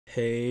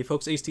Hey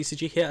folks,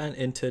 TCG here, and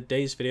in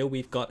today's video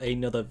we've got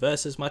another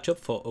versus matchup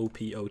for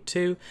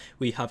OP02.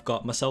 We have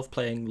got myself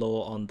playing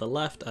Law on the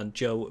left and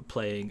Joe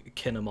playing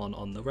Kinemon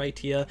on the right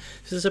here.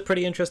 This is a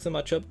pretty interesting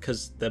matchup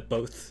because they're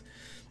both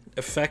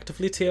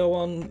effectively tier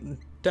 1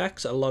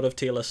 decks. A lot of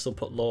tier lists will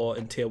put Law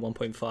in tier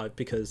 1.5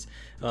 because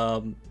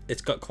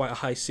it's got quite a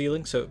high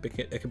ceiling, so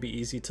it can be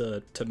easy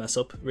to mess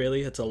up,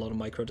 really. It's a lot of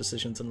micro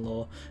decisions in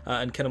Law,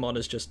 and Kinemon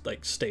is just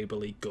like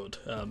stably good.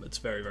 It's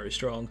very, very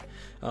strong.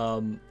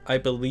 I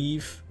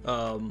believe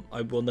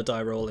I won the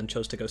die roll and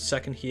chose to go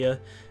second here,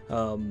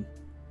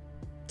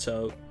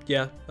 so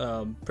yeah,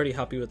 pretty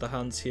happy with the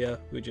hands here.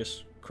 We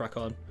just crack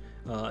on.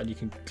 And you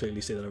can clearly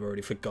see that I've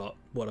already forgot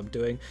what I'm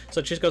doing.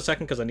 So I just go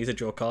second because I need to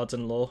draw cards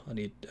in Law.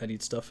 I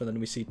need stuff, and then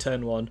we see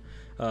turn 1.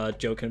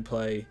 Joe can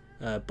play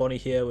Bonnie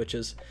here, which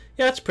is,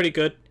 yeah, it's pretty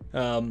good.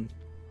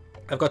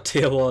 I've got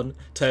tier 1,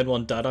 turn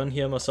 1 Dadan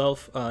here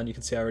myself, and you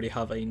can see I already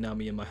have a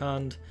Nami in my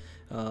hand.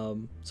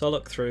 So I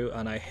look through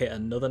and I hit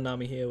another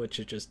Nami here, which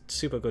is just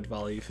super good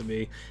value for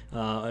me.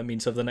 I mean,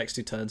 so for the next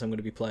 2 turns I'm going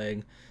to be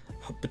playing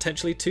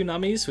potentially 2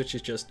 Namis, which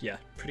is just, yeah,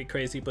 pretty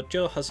crazy. But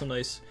Joe has some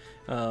nice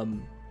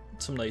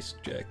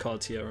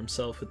cards here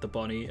himself with the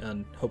Bonnie,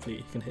 and hopefully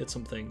he can hit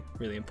something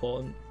really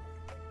important.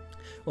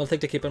 One thing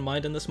to keep in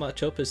mind in this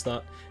matchup is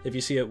that if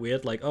you see it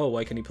weird, like, oh,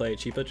 why can he play it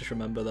cheaper, just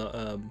remember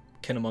that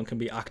Kinemon can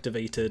be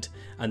activated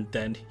and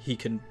then he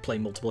can play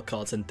multiple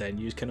cards and then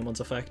use Kinemon's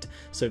effect.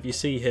 So if you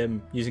see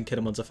him using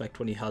Kinemon's effect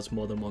when he has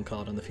more than 1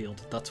 card on the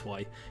field, that's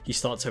why he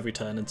starts every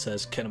turn and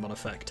says Kinemon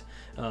effect,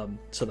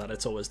 so that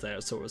it's always there,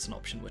 it's always an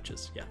option, which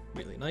is, yeah,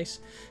 really nice.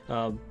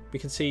 We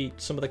can see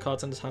some of the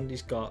cards in his hand.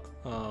 He's got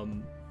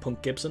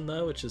Punk Gibson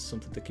there, which is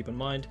something to keep in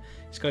mind.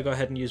 He's going to go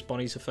ahead and use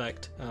Bonnie's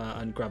effect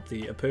and grab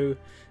the Apu.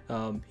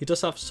 He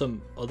does have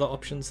some other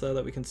options there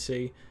that we can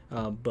see,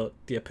 but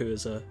the Apu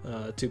is a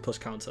 2+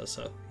 counter,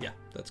 so yeah,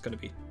 that's going to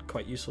be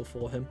quite useful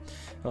for him.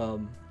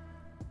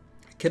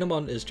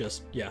 Kinemon is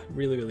just, yeah,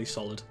 really, really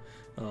solid.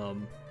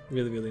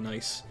 Really, really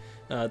nice.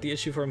 The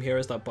issue for him here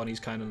is that Bonnie's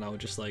kind of now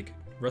just like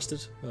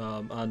rusted,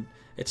 and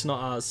it's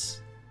not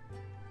as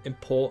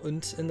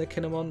important in the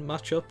Kinemon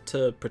matchup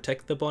to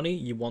protect the Bonnie.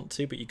 You want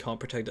to, but you can't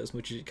protect it as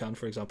much as you can,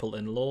 for example,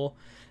 in Law.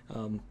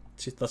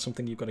 So that's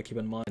something you've got to keep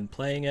in mind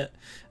playing it.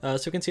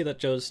 So we can see that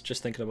Joe's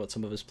just thinking about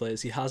some of his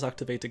plays. He has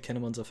activated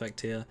Kinemon's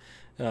effect here.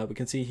 We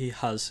can see he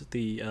has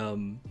the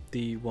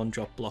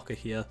 1-drop blocker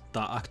here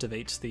that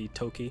activates the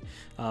Toki.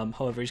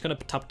 However, he's going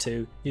to tap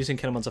 2 using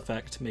Kinemon's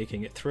effect,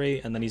 making it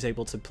 3, and then he's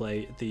able to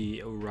play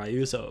the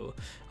Ryuzo.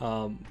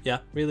 Yeah,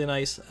 really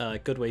nice.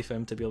 Good way for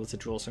him to be able to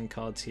draw some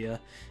cards here.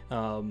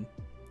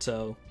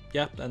 So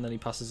yeah, and then he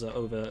passes it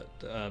over.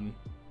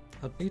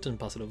 He doesn't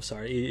pass it over,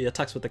 sorry. He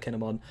attacks with the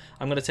Kinemon.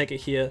 I'm going to take it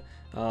here,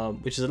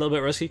 which is a little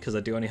bit risky because I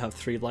do only have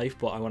 3 life,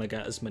 but I want to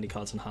get as many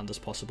cards in hand as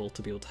possible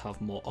to be able to have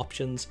more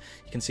options.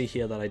 You can see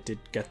here that I did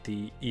get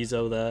the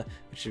Izo there,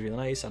 which is really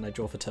nice, and I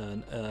draw for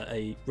turn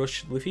a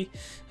Rush Luffy.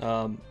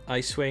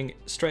 I swing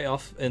straight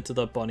off into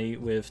the Bonnie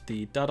with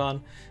the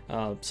Dadan,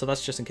 so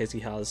that's just in case he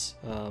has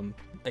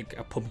like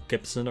a Pump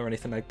Gibson or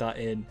anything like that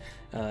in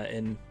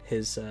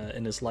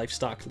his life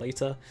stack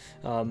later.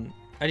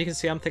 And you can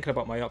see I'm thinking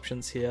about my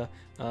options here.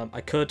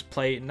 I could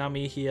play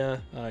Nami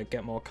here,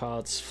 get more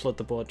cards, flood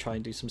the board, try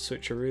and do some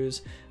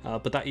switcheroos,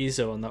 but that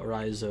Izo and that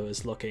Raizo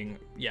is looking,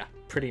 yeah,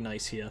 pretty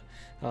nice here.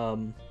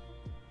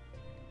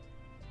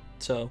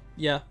 So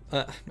yeah,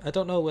 I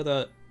don't know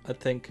whether I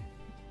think,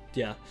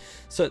 yeah.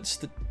 So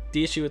it's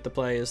the issue with the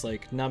play is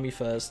like Nami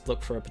first,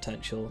 look for a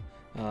potential.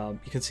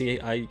 You can see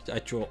I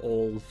draw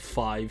all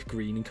 5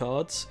 green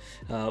cards,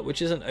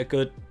 which isn't a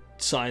good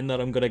sign that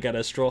I'm going to get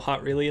a Straw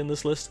Hat really in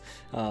this list.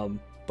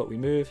 But we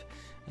move.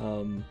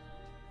 I'm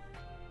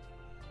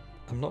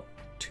not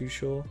too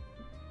sure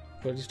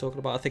what he's talking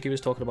about. I think he was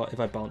talking about if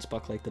I bounce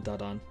back like the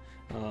Dadan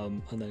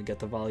and then get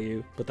the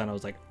value, but then I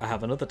was like, I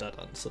have another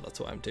Dadan, so that's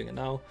why I'm doing it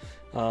now.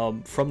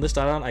 From this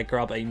Dadan I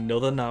grab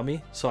another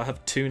Nami, so I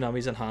have 2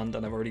 Namis in hand,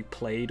 and I've already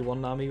played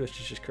 1 Nami, which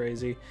is just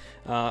crazy.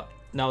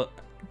 Now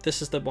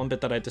this is the one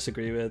bit that I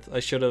disagree with. I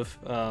should have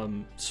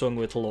swung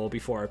with Law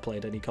before I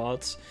played any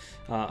cards,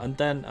 and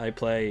then I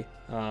play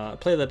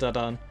the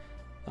Dadan.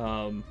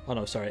 Oh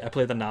no, sorry, I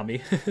play the Nami.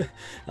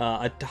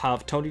 I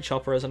have Tony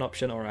Chopper as an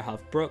option, or I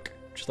have Brook.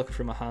 Just looking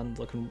through my hand,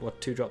 looking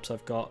what 2 drops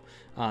I've got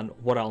and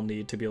what I'll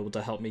need to be able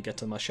to help me get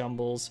to my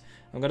shambles.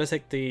 I'm gonna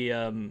take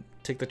the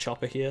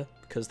Chopper here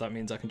because that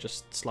means I can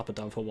just slap it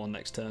down for 1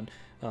 next turn,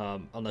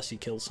 unless he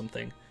kills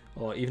something,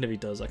 or even if he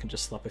does, I can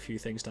just slap a few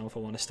things down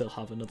for 1. I still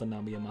have another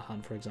Nami in my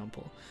hand, for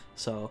example.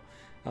 So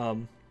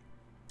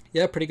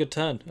yeah, pretty good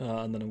turn,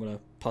 and then I'm gonna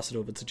pass it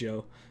over to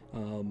Joe.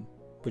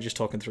 We're just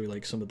talking through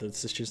like some of the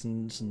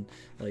decisions and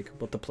like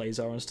what the plays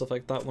are and stuff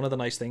like that. One of the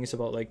nice things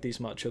about like these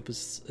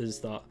matchups is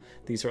that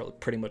these are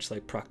pretty much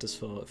like practice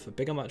for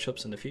bigger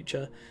matchups in the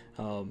future.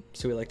 So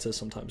we like to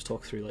sometimes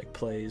talk through like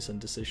plays and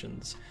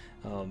decisions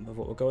of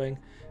what we're going.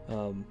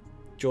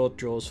 Joe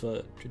draws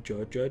for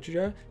Joe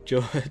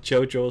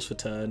draws for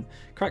turn,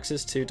 cracks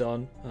his 2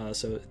 Don,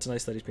 so it's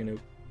nice that he's been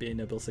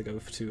able to go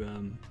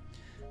to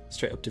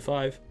straight up to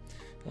 5.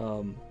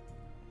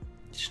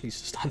 He just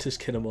needs to stand his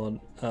Kinemon.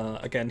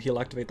 Again, he'll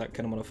activate that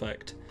Kinemon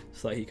effect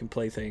so that he can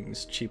play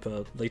things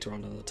cheaper later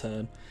on in the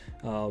turn.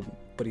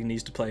 But he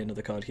needs to play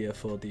another card here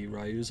for the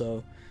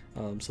Ryuzo,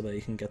 so that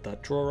he can get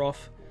that draw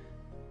off.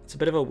 It's a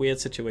bit of a weird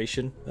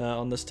situation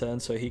on this turn,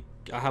 so I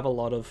have a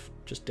lot of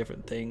just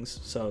different things,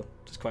 so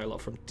there's quite a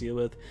lot for him to deal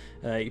with.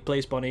 He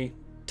plays Bonnie,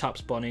 taps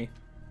Bonnie.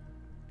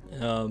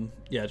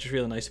 Yeah, just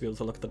really nice to be able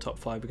to look at the top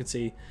 5. We can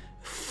see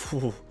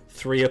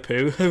 3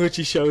 Apu, which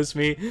he shows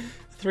me.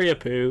 3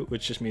 Apu,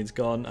 which just means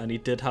gone, and he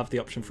did have the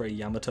option for a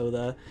Yamato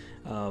there,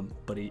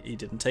 but he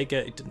didn't take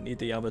it. He didn't need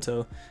the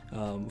Yamato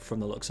from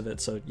the looks of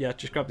it, so yeah,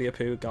 just grab the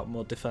Apu, got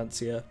more defense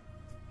here.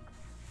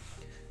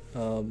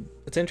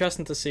 It's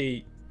interesting to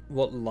see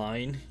what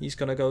line he's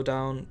gonna go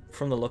down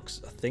from the looks.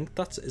 I think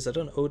is it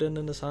an Odin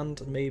in his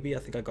hand? Maybe. I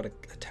think I got a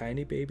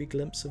tiny baby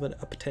glimpse of a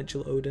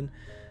potential Odin,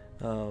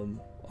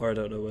 or I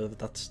don't know whether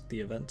that's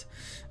the event.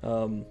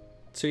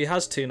 So he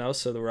has 2 now,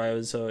 so the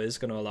Ryuzo is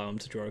going to allow him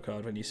to draw a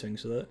card when he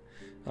swings with it.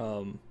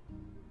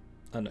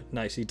 And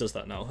nice, he does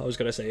that now. I was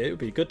going to say it would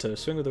be good to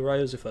swing with the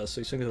Ryuzo first,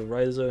 so he swings with the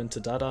Ryuzo into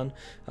Dadan,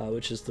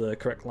 which is the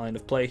correct line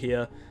of play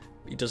here.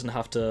 He doesn't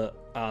have to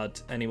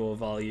add any more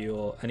value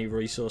or any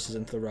resources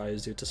into the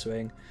Ryuzo to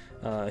swing.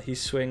 He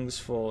swings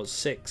for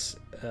 6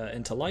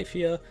 into life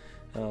here.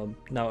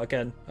 Now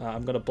again,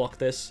 I'm going to block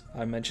this.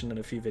 I mentioned in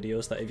a few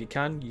videos that if you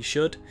can, you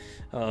should,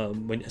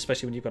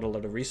 especially when you've got a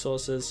lot of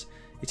resources.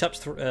 He taps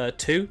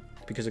 2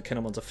 because of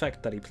Kinemon's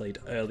effect that he played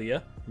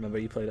earlier. Remember,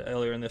 he played it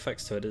earlier in the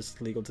effect, so it is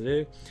legal to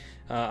do.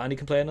 And he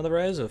can play another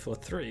Ryuzo for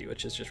 3,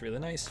 which is just really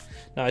nice.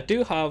 Now I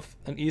do have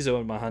an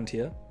Izo in my hand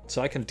here,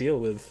 so I can deal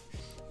with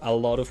a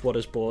lot of what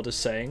his board is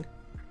saying.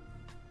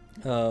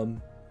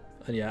 And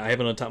yeah, I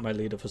haven't untapped my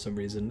leader for some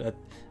reason.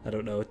 I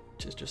don't know,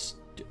 it's just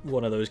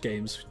one of those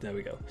games. There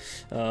we go.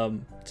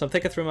 So I'm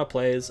thinking through my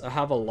plays. I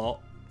have a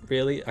lot,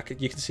 really.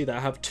 You can see that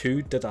I have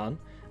 2 Dadan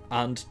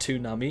and 2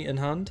 Nami in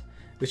hand,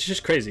 which is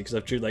just crazy because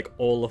I've drew like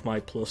all of my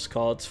plus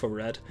cards for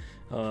red,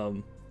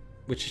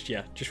 which is,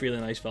 yeah, just really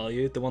nice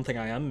value. The one thing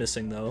I am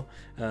missing though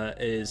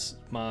is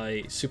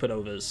my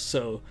supernovas,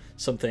 so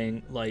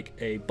something like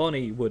a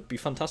Bonnie would be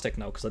fantastic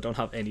now because I don't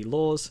have any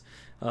laws.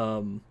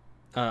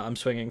 I'm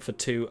swinging for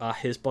 2 at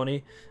his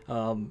Bonnie.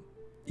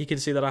 You can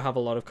see that I have a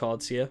lot of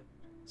cards here,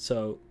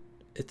 so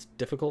it's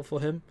difficult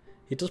for him.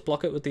 He does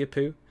block it with the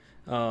Apu.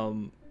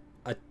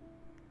 I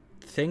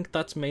think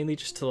that's mainly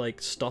just to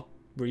like stop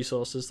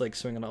resources like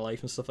swinging at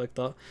life and stuff like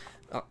that.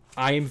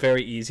 I am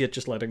very easy at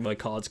just letting my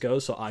cards go,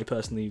 so I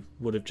personally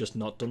would have just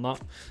not done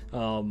that,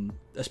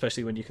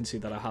 especially when you can see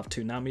that I have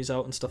 2 Namis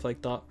out and stuff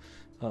like that.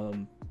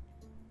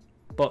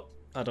 But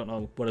I don't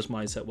know what his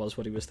mindset was,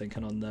 what he was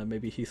thinking on there.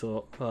 Maybe he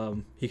thought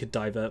he could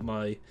divert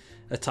my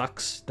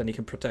attacks, then he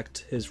can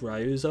protect his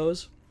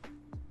Ryuzos,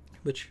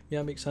 which,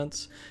 yeah, makes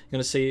sense. You're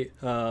going to see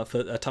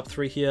for a tap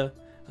 3 here,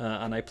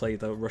 and I play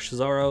the Rush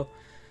Zoro.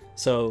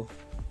 So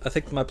I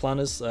think my plan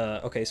is,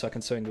 okay, so I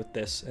can swing with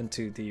this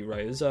into the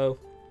Ryuzo,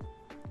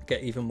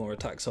 get even more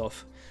attacks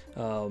off,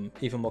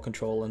 even more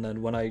control, and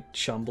then when I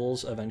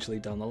shambles eventually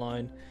down the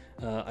line,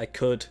 I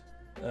could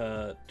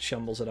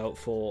shambles it out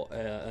for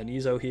an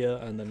Izo here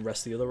and then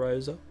rest the other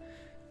Ryuzo.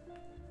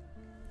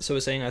 So we're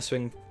saying I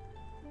swing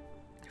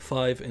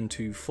 5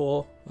 into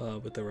 4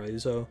 with the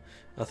Ryuzo.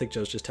 I think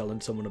Joe's just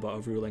telling someone about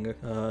a ruling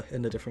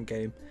in a different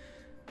game.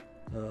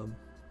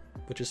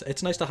 Which is,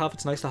 it's nice to have.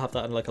 It's nice to have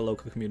that in like a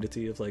local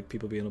community of like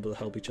people being able to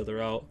help each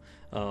other out.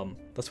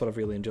 That's what I've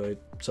really enjoyed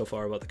so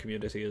far about the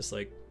community, is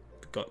like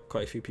we've got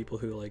quite a few people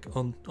who are like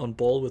on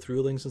ball with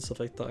rulings and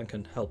stuff like that and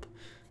can help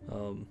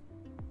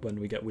when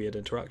we get weird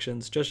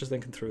interactions. Joe's just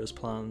thinking through his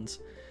plans.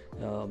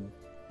 I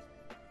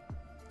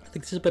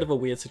think this is a bit of a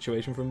weird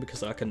situation for him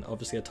because I can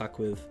obviously attack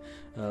with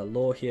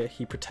Law here.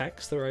 He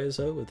protects the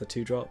Ryuzo with the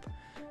 2-drop.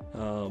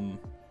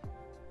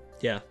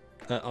 Yeah.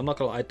 I'm not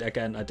gonna lie,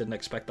 again, I didn't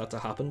expect that to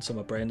happen, so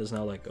my brain is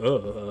now like,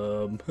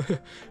 oh,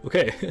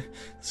 okay.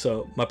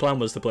 So my plan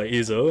was to play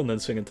Izo and then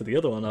swing into the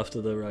other one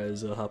after the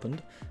Ryuzo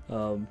happened,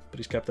 but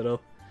he's kept it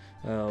up.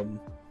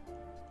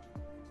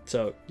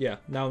 So yeah,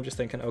 now I'm just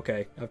thinking,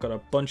 okay, I've got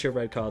a bunch of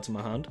red cards in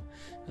my hand.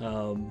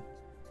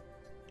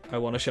 I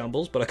want a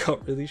shambles, but I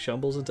can't really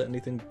shambles into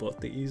anything but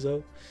the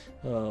Izo.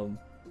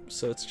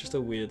 So it's just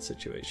a weird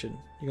situation.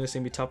 You're gonna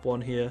see me tap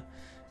 1 here,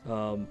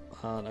 and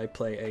I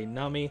play a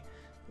Nami.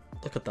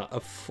 Look at that,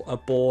 a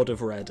board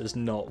of red is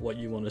not what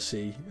you want to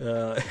see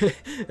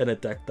in a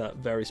deck that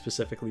very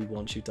specifically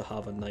wants you to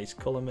have a nice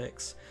colour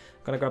mix.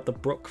 I'm going to grab the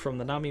Brook from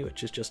the Nami,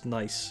 which is just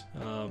nice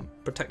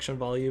protection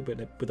value, but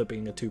with it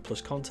being a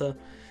 2+ counter.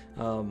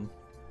 And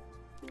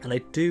I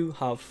do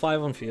have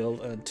 5 on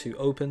field and 2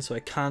 open, so I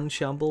can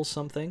shamble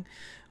something.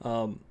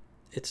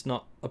 It's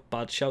not a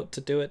bad shout to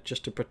do it,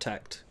 just to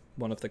protect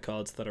one of the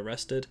cards that are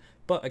rested.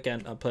 But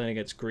again, I'm playing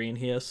against green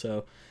here,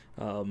 so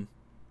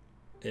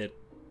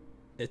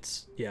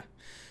it's yeah.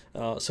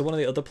 So one of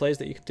the other plays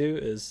that you could do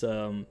is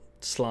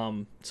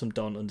slam some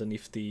Don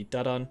underneath the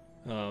Dadan.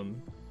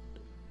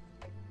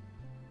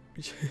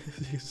 You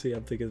can see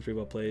I'm thinking through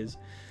my plays.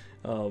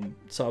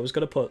 So I was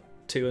going to put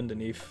 2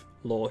 underneath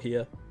Law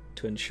here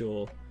to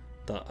ensure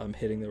that I'm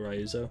hitting the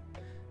Ryuzo.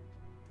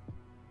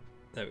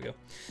 There we go.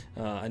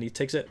 And he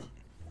takes it,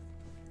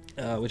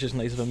 which is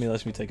nice of him. He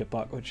lets me take it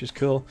back, which is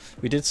cool.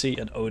 We did see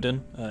an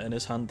Odin in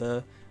his hand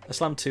there. A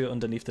slam 2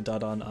 underneath the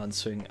Dadan and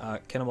swing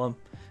at Kinemon.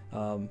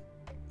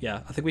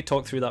 Yeah, I think we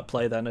talked through that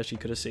play then, as you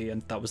could have seen,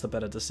 and that was the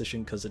better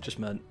decision because it just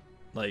meant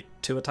like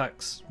 2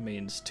 attacks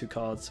means 2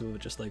 cards, so we were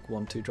just like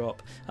 1/2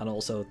 drop, and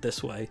also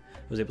this way I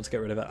was able to get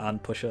rid of it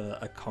and push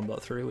a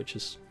combat through, which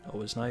is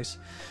always nice.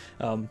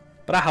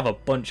 But I have a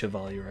bunch of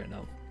value right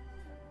now.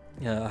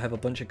 Yeah, I have a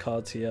bunch of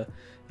cards here.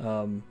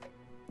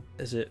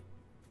 Is it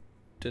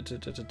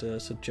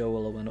so Joe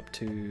will went up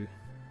to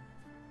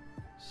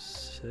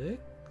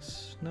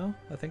 6? No,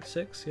 I think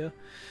 6, yeah.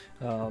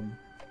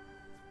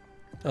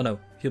 Oh no,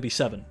 he'll be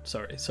 7,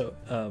 sorry. So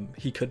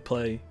he could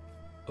play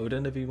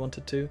Odin if he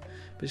wanted to,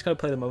 but he's got to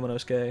play the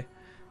Momonosuke,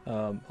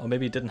 or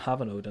maybe he didn't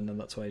have an Odin and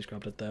that's why he's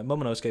grabbed it there.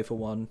 Momonosuke for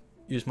 1,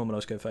 use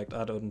Momonosuke effect,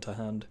 add Odin to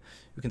hand.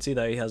 We can see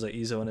that he has an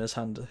Izo in his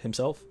hand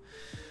himself,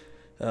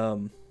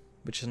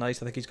 which is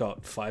nice. I think he's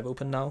got 5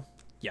 open now.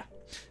 Yeah.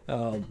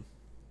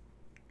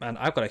 And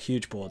I've got a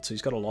huge board, so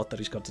he's got a lot that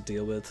he's got to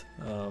deal with.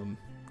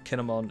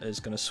 Kinemon is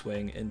going to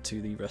swing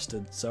into the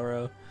rested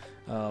Zoro.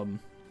 I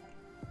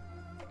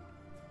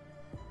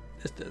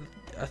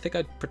think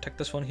I'd protect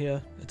this one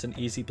here. It's an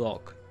easy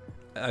block.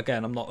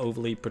 Again, I'm not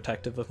overly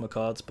protective of my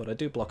cards, but I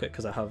do block it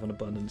because I have an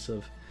abundance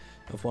of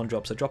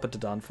 1-drops. I drop a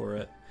Dadan for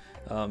it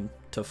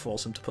to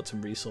force him to put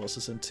some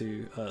resources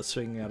into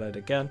swinging at it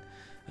again,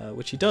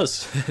 which he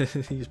does.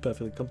 He's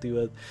perfectly comfy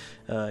with.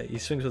 He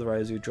swings with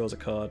Raizu, draws a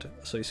card,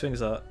 so he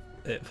swings at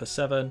it for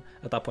 7.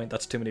 At that point,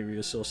 that's too many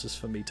resources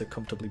for me to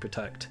comfortably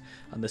protect,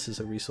 and this is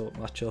a resource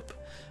matchup.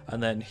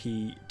 And then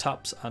he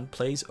taps and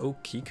plays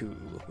Okiku,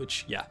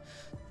 which, yeah,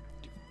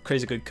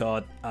 crazy good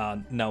card,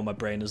 and now my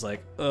brain is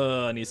like,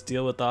 I need to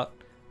deal with that.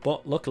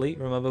 But luckily,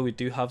 remember, we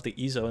do have the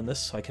Izo in this,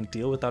 so I can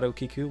deal with that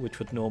Okiku, which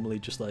would normally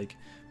just like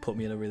put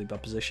me in a really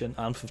bad position.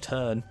 And for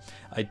turn,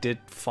 I did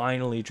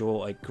finally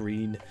draw a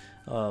green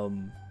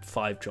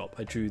 5-drop.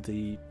 I drew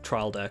the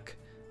trial deck,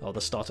 or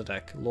the starter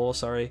deck, lore,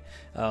 sorry,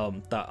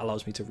 that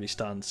allows me to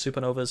restand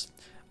Supernovas.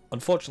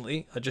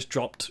 Unfortunately, I just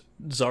dropped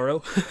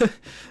Zoro,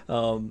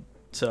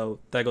 so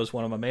there goes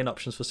one of my main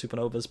options for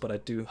Supernovas, but I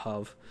do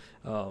have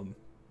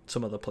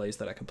some other plays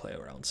that I can play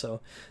around.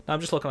 So now I'm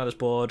just looking at his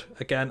board.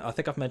 Again, I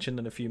think I've mentioned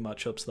in a few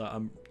matchups that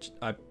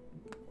I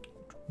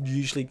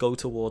usually go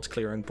towards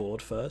clearing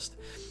board first.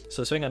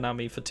 So swing a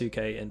Nami for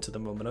 2k into the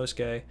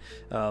Momonosuke.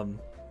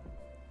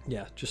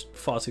 Yeah, just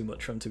far too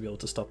much for him to be able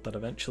to stop that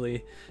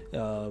eventually.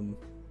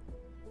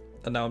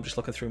 And now I'm just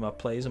looking through my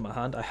plays in my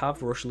hand. I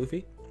have Rush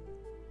Luffy.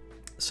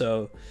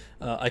 So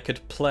I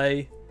could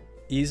play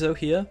Izo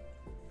here,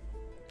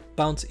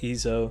 bounce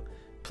Izo,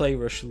 play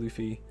Rush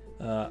Luffy,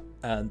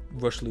 and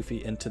rush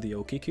Luffy into the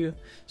Okiku.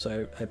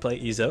 So I play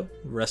Izo,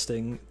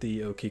 resting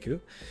the Okiku,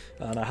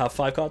 and I have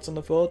 5 cards on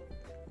the board.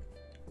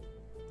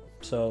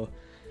 So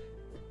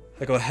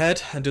I go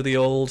ahead and do the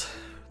old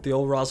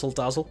razzle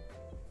dazzle.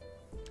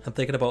 I'm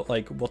thinking about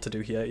like what to do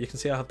here. You can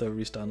see I have the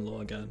restand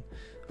law again.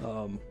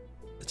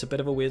 It's a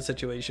bit of a weird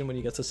situation when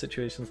you get to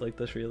situations like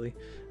this, really.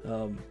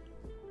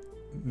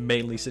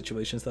 Mainly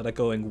situations that are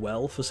going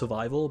well for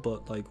survival,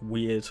 but like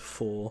weird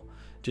for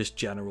just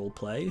general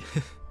play.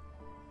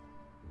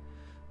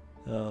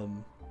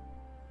 So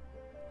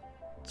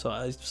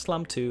I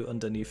slam 2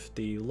 underneath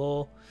the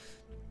law,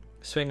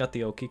 swing at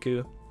the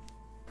Okiku.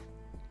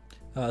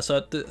 So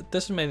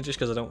this is mainly just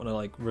because I don't want to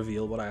like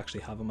reveal what I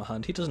actually have in my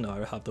hand. He doesn't know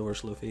I have the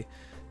Rush Luffy.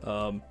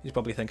 He's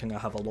probably thinking I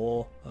have a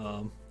law.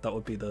 That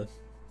would be the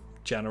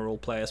general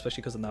play,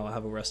 especially because now I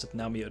have arrested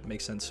Nami. It would make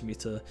sense for me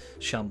to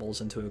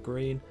shambles into a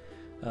green.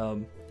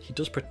 He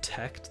does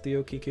protect the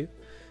Okiku.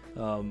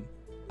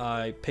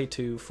 I pay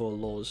 2 for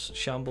Law's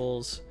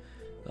shambles.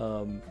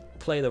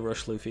 Play the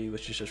Rush Luffy,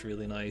 which is just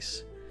really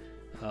nice.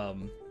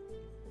 And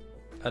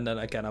then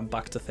again, I'm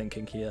back to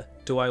thinking here.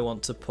 Do I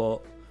want to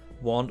put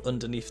 1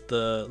 underneath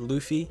the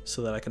Luffy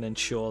so that I can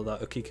ensure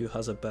that Okiku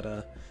has a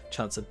better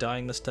chance of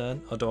dying this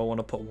turn? Or do I want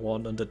to put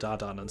 1 under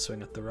Dadan and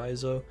swing at the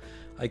Raizo?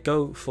 I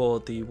go for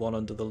the 1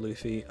 under the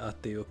Luffy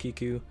at the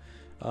Okiku,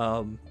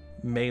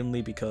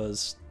 mainly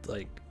because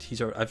like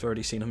I've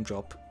already seen him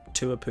drop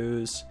 2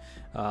 Apus,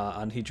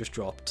 and he just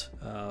dropped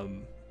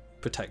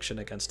protection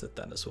against it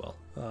then as well.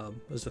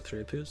 Was it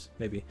 3 Apus?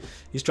 Maybe.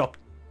 He's dropped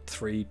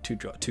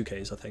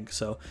 2Ks, I think,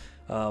 so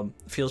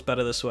feels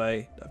better this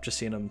way. I've just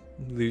seen him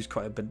lose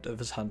quite a bit of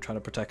his hand trying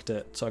to protect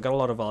it, so I got a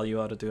lot of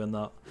value out of doing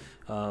that.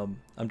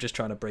 I'm just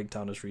trying to break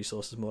down his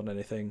resources more than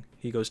anything.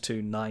 He goes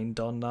to 9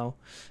 done now,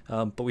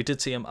 but we did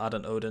see him add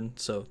an Odin,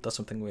 so that's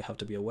something we have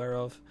to be aware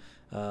of.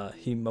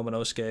 He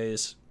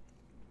Momonosuke's.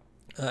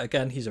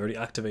 Again, he's already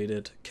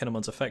activated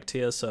Kinemon's effect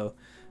here, so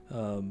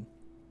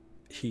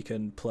he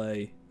can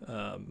play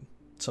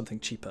something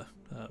cheaper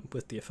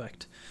with the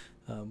effect,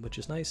 which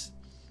is nice.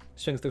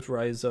 Swings the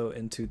Raizo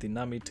into the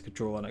Nami to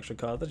draw an extra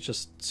card. That's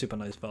just super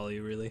nice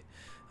value, really.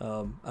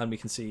 And we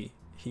can see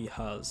he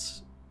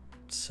has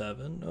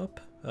 7 up.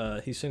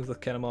 He swings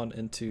with Kinemon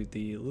into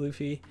the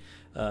Luffy.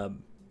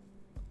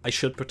 I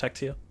should protect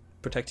here.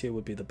 Protect here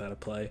would be the better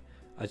play.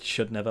 I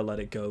should never let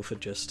it go for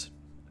just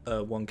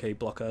a 1k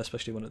blocker,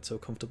 especially when it's so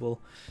comfortable.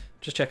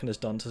 Just checking his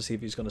Don to see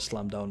if he's going to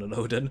slam down an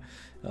Odin.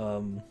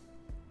 But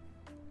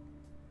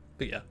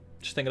yeah,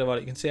 just thinking about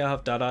it, you can see I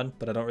have Dadan,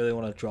 but I don't really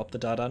want to drop the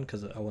Dadan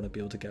because I want to be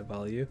able to get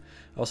value.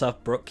 I also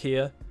have Brook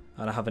here,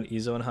 and I have an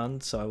Ezo in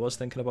hand, so I was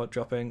thinking about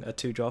dropping a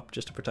 2-drop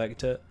just to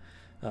protect it.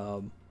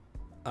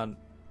 And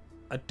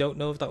I don't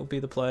know if that would be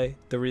the play.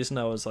 The reason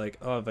I was like,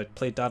 oh, if I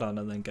play Dadan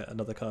and then get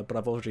another card, but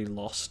I've already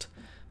lost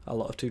a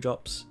lot of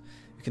 2-drops.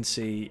 You can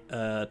see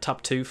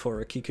tap 2 for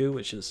a Kiku,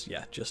 which is,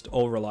 yeah, just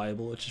all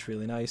reliable, which is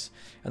really nice.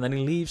 And then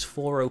he leaves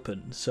 4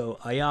 open, so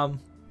I am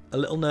a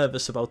little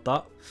nervous about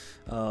that.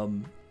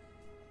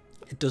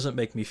 It doesn't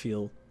make me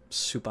feel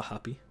super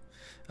happy,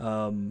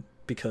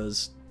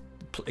 because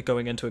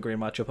going into a green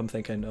matchup, I'm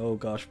thinking, oh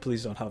gosh,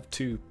 please don't have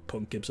 2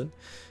 Punk Gibson.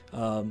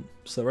 So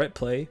the right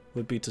play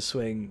would be to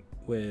swing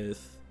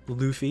with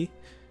Luffy,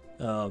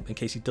 in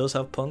case he does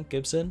have Punk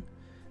Gibson.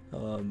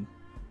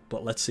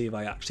 But let's see if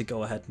I actually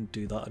go ahead and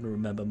do that and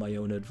remember my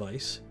own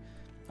advice.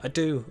 I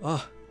do.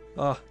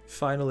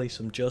 Finally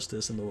some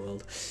justice in the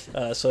world.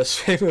 So I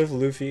swing with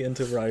Luffy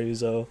into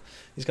Ryuzo.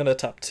 He's going to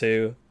tap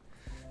 2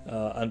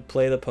 and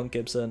play the Punk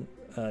Gibson,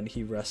 and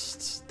he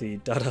rests the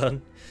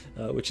Dadan,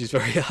 which he's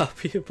very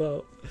happy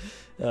about.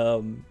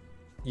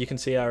 You can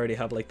see I already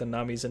have like the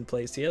Namis in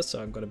place here,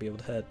 so I'm going to be able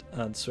to head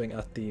and swing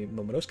at the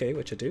Momonosuke,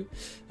 which I do.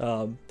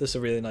 This is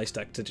a really nice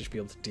deck to just be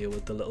able to deal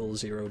with the little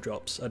 0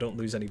 drops. I don't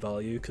lose any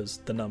value because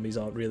the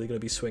Namis aren't really going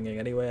to be swinging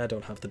anyway. I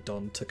don't have the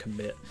Don to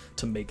commit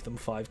to make them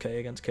 5k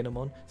against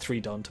Kinemon. 3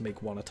 Don to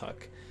make 1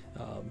 attack.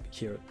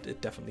 Here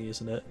it definitely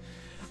isn't it.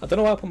 I don't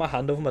know why I put my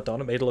hand over my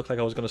Don. It made it look like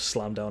I was going to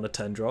slam down a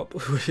 10 drop,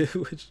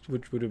 which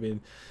would have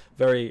been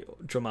very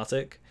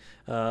dramatic.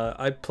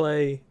 I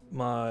play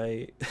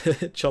my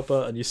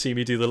Chopper, and you see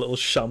me do the little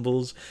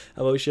shambles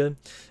emotion.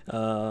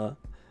 I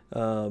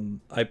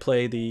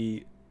play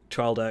the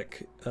trial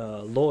deck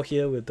Law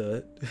here with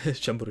the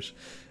shambles,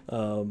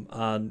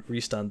 and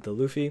restand the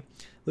Luffy.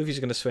 Luffy's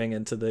going to swing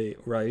into the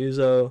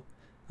Ryuzo.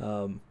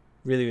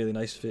 Really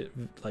nice fit,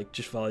 like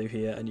just value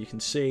here, and you can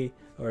see,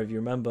 or if you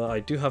remember, I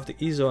do have the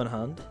Ezo in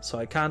hand, so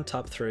I can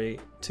tap 3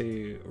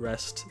 to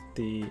rest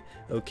the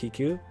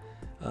Okiku,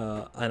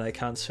 and I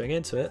can swing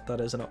into it.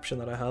 That is an option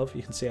that I have.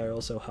 You can see I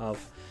also have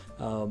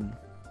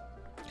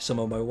some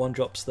of my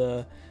 1-drops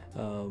there,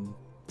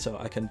 so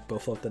I can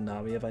buff up the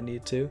Nami if I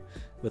need to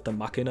with the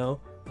Makino,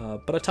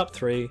 but I tap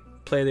 3,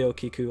 play the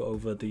Okiku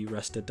over the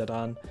rested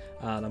Dadan,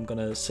 and I'm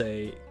gonna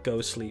say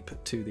go sleep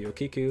to the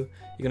Okiku.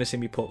 You're gonna see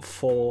me put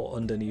 4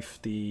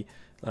 underneath the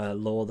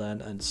Law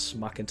then and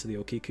smack into the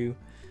Okiku,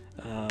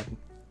 and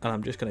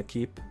I'm just gonna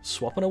keep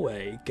swapping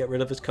away, get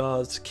rid of his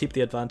cards, keep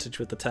the advantage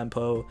with the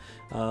tempo,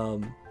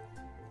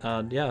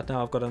 and yeah,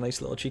 now I've got a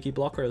nice little cheeky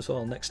blocker as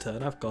well. Next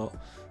turn I've got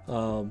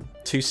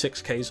 2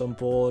 6Ks on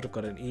board, I've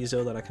got an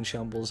Ezo that I can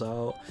shambles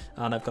out,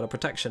 and I've got a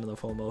protection in the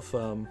form of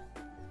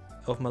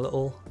my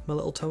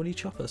little Tony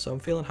Chopper, so I'm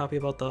feeling happy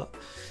about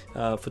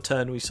that. For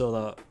turn we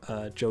saw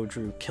that Joe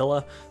drew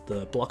Killer,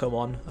 the blocker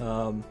one.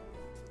 I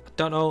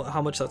don't know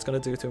how much that's going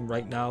to do to him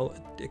right now.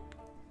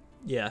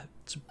 Yeah,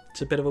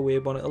 it's a bit of a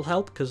weird one. It'll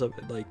help because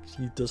like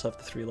he does have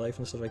the 3 life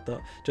and stuff like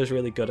that. Joe's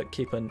really good at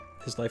keeping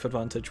his life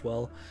advantage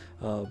well.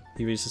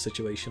 He reads the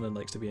situation and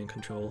likes to be in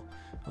control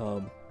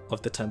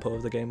of the tempo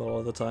of the game a lot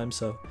of the time,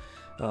 so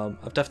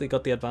I've definitely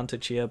got the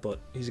advantage here, but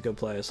he's a good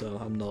player, so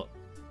I'm not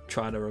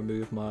trying to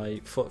remove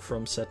my foot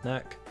from said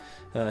neck.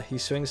 He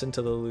swings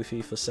into the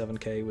Luffy for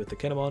 7k with the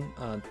Kinemon,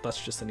 and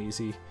that's just an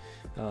easy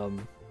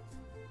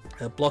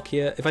block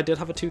here. If I did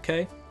have a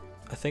 2k,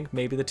 I think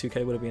maybe the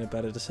 2k would have been a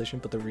better decision,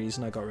 but the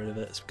reason I got rid of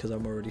it is because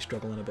I'm already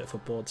struggling a bit for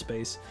board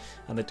space,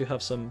 and I do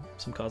have some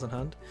cards in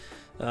hand.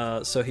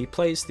 So he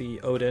plays the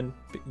Odin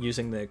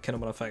using the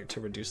Kinemon effect to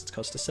reduce its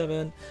cost to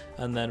 7,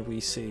 and then we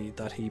see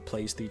that he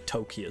plays the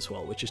Toki as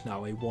well, which is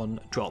now a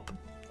 1-drop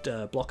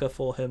blocker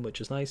for him,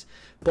 which is nice.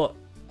 But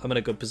I'm in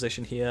a good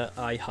position here.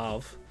 I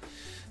have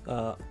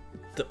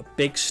the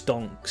big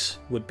stonks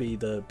would be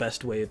the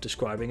best way of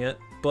describing it,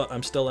 but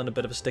I'm still in a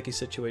bit of a sticky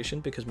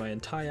situation because my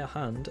entire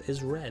hand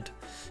is red.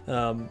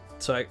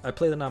 So I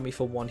play the Nami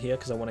for 1 here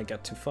because I want to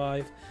get to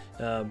 5.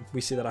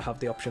 We see that I have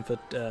the option for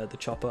the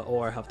Chopper,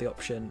 or I have the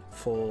option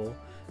for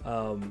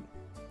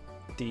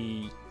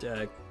the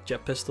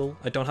Jet Pistol.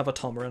 I don't have a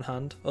Toma in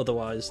hand,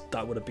 otherwise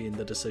that would have been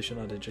the decision.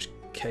 I'd have just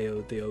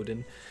KO'd the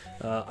Odin.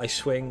 I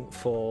swing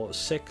for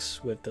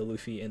 6 with the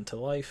Luffy into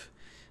life.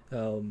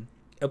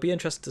 It'll be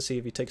interesting to see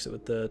if he takes it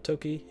with the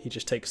Toki. He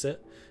just takes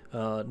it.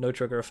 No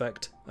trigger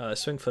effect.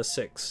 Swing for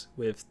 6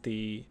 with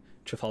the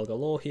Trafalgar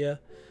Law here.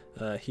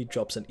 He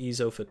drops an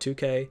Ezo for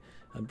 2k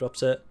and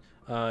drops it.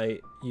 I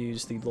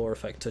use the Law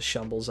effect to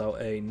shambles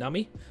out a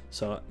Nami,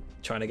 so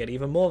trying to get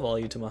even more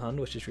value to my hand,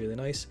 which is really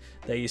nice.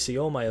 There you see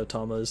all my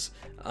Otamas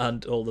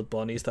and all the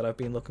Bonnies that I've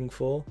been looking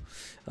for.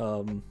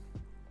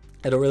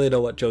 I don't really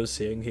know what Joe's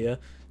seeing here.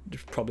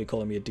 Just probably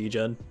calling me a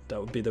degen. That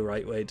would be the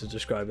right way to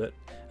describe it.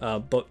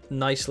 But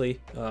nicely,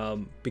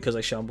 because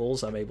I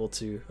shambles, I'm able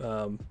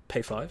to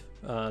pay 5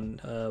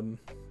 and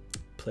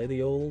play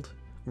the old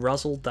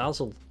razzle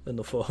dazzle in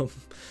the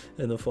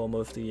form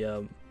of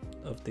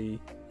the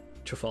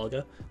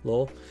Trafalgar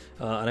Law,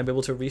 and I'm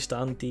able to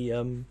restand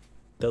the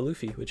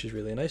Luffy, which is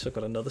really nice. I've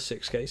got another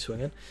 6k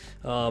swinging.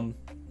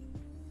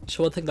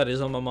 So one thing that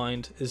is on my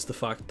mind is the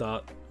fact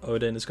that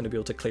Odin is going to be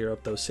able to clear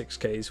up those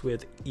 6ks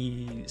with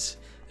ease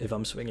if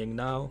I'm swinging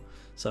now.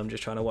 So I'm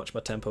just trying to watch my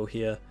tempo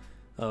here.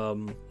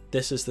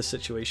 This is the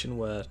situation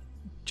where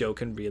Joe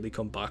can really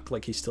come back.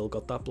 Like, he's still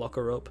got that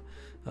blocker up.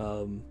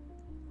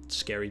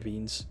 Scary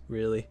beans,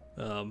 really.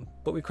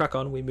 But we crack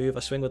on, we move. I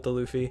swing with the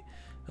Luffy.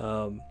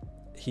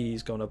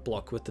 He's going to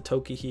block with the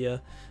Toki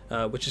here,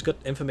 which is good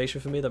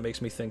information for me. That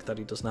makes me think that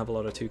he doesn't have a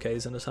lot of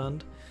 2ks in his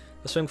hand.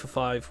 I swing for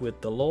 5 with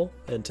the Law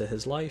into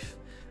his life,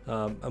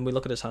 and we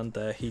look at his hand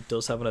there. He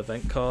does have an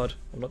event card.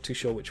 I'm not too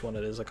sure which one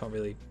it is. I can't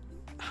really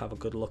have a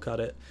good look at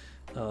it.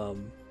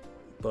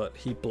 But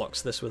he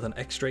blocks this with an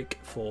X-Drake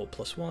for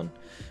 +1.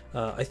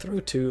 I throw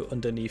 2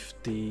 underneath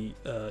the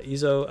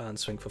Izo and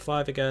swing for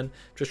 5 again,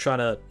 just trying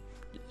to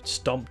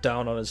stomp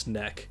down on his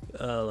neck.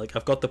 Like,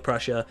 I've got the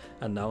pressure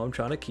and now I'm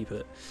trying to keep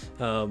it.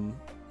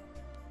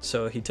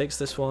 So he takes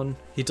this one.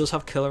 He does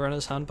have Killer in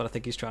his hand, but I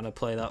think he's trying to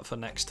play that for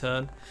next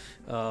turn,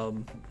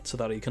 so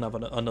that he can have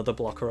another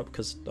blocker up,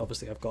 because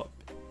obviously I've got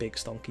big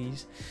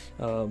stonkies.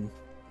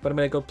 But I'm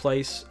in a good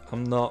place.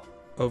 I'm not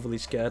overly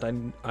scared.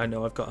 I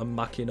know I've got a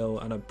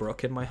Makino and a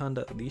Brook in my hand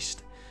at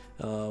least.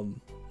 So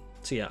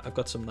yeah, I've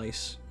got some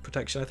nice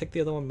protection. I think the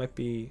other one might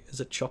be,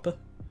 is it Chopper?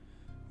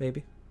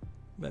 Maybe.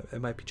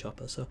 It might be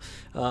Chopper. So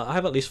I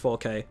have at least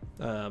 4k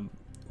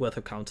worth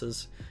of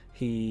counters.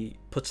 He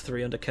puts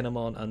 3 under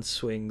Kinemon and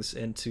swings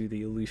into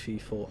the Luffy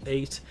for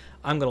 8.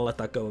 I'm going to let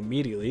that go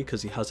immediately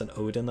because he has an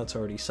Odin that's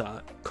already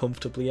sat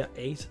comfortably at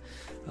 8.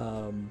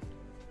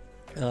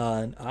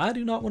 And I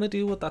do not want to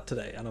deal with that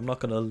today, and I'm not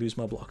going to lose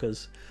my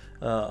blockers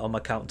on my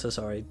counter,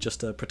 sorry, just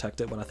to protect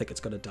it when I think it's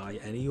going to die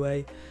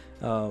anyway.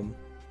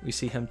 We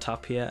see him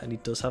tap here, and he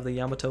does have the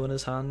Yamato in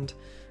his hand,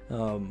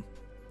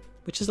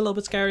 which is a little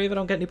bit scary if I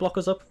don't get any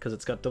blockers up, because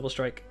it's got double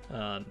strike,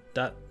 and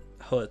that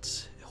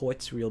hurts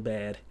real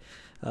bad.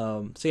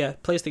 So yeah,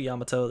 plays the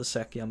Yamato, the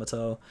Sek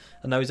Yamato,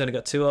 and now he's only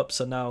got 2 up,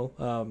 so now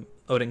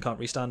Odin can't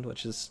restand,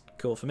 which is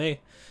cool for me.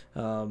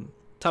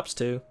 Taps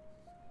 2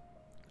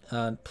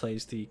 and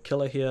plays the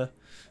Killer here.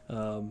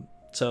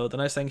 So the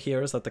nice thing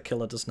here is that the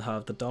Killer doesn't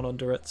have the Don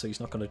under it, so he's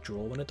not going to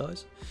draw when it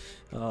dies.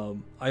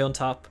 I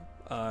untap.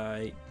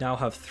 I now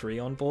have 3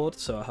 on board,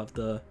 so I have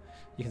the,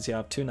 you can see I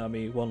have 2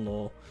 Nami, 1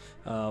 Law,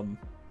 and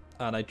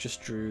I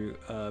just drew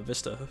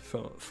Vista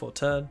for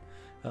turn.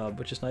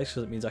 Which is nice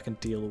because it means I can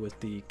deal with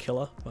the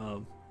Killer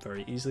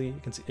very easily.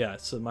 You can see, yeah,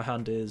 so my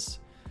hand is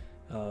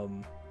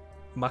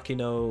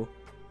Makino,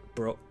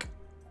 Brook,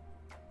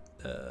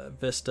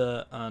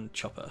 Vista, and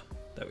Chopper.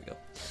 There we go.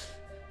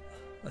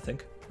 I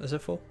think. Is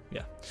it 4?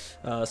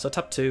 Yeah. So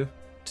tap 2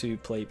 to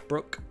play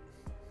Brook.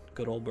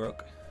 Good old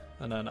Brook.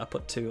 And then I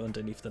put 2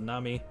 underneath the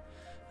Nami,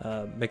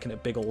 making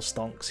it big old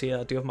stonks here.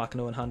 I do have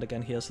Makino in hand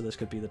again here, so this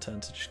could be the turn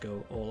to just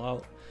go all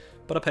out.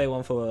 But I pay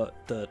 1 for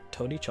the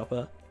Tony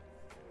Chopper.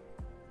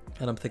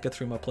 And I'm thinking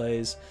through my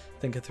plays,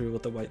 thinking through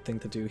what the right thing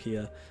to do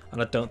here.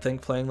 And I don't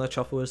think playing the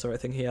Chopper was the right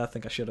thing here. I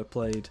think I should have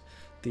played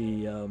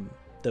the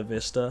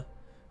Vista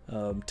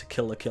to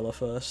kill the Killer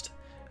first.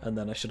 And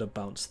then I should have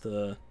bounced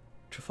the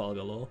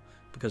Trafalgar Law,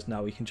 because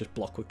now he can just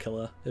block with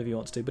Killer if he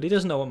wants to. But he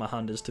doesn't know what my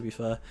hand is, to be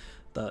fair.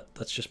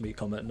 That's just me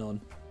commenting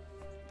on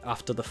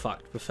after the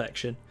fact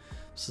perfection.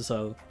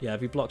 So yeah,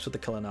 if he blocks with the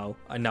Killer now,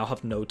 I now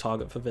have no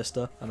target for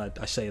Vista, and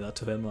I say that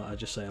to him. I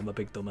just say I'm a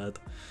big dumbhead.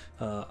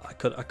 I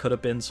could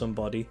have been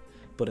somebody,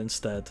 but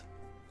instead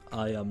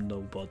I am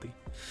nobody.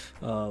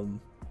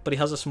 But he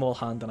has a small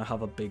hand and I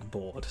have a big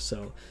board,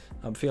 so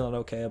I'm feeling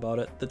okay about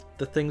it.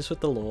 The things with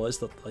the Law is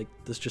that, like,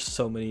 there's just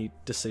so many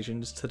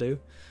decisions to do.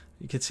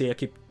 You can see I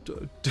keep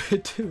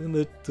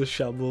doing the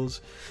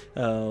shambles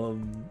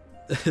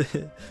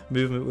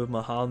movement with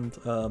my hand.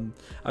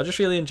 I just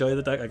really enjoy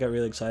the deck. I get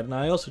really excited, and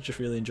I also just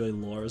really enjoy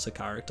Law as a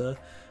character.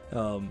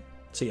 So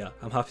yeah,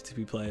 I'm happy to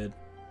be playing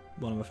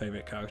one of my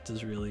favorite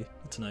characters, really.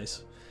 It's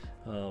nice.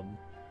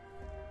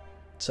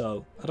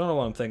 So I don't know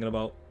what I'm thinking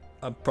about.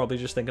 I'm probably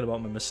just thinking about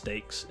my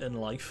mistakes in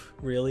life,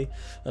 really,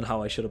 and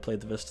how I should have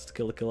played the Vista to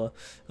kill the Killer.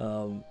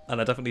 And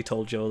I definitely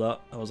told Joe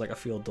that. I was like, I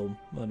feel dumb,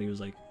 and he was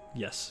like,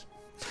 yes.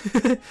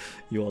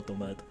 You are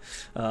dumb,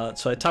 Ed.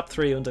 So I tap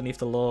 3 underneath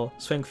the Law,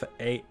 swing for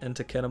 8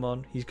 into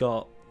Kinemon. He's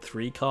got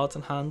 3 cards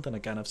in hand, and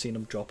again, I've seen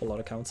him drop a lot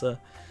of counter.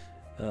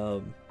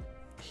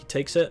 He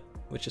takes it,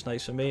 which is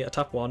nice for me. I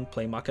tap 1,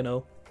 play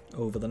Makino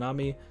over the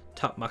Nami.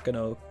 Tap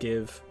Makino,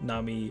 give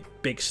Nami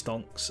big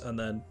stonks, and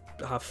then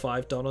have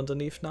 5 down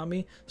underneath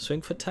Nami.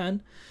 Swing for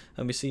 10,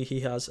 and we see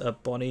he has a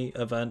Bonnie,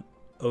 Event,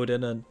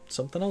 Odin, and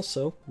something else,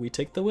 so we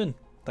take the win.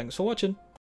 Thanks for watching.